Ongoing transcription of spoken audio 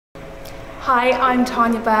Hi, I'm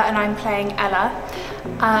Tanya Burr and I'm playing Ella.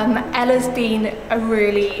 Ella's been a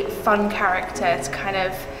really fun character to kind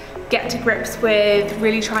of get to grips with,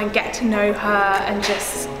 really try and get to know her and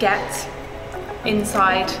just get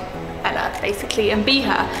inside Ella basically and be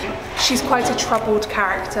her. She's quite a troubled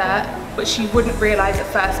character, which you wouldn't realise at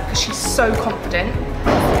first because she's so confident,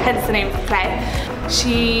 hence the name of the play.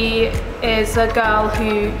 She is a girl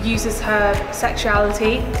who uses her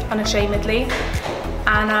sexuality unashamedly,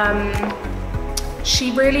 and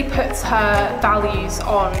she really puts her values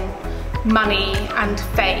on money and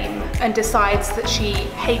fame and decides that she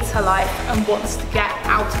hates her life and wants to get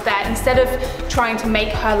out of there. Instead of trying to make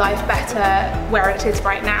her life better where it is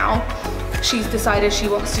right now, she's decided she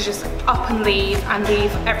wants to just up and leave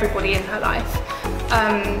everybody in her life.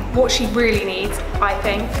 What she really needs, I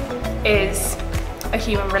think, is a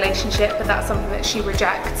human relationship, but that's something that she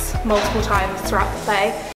rejects multiple times throughout the play.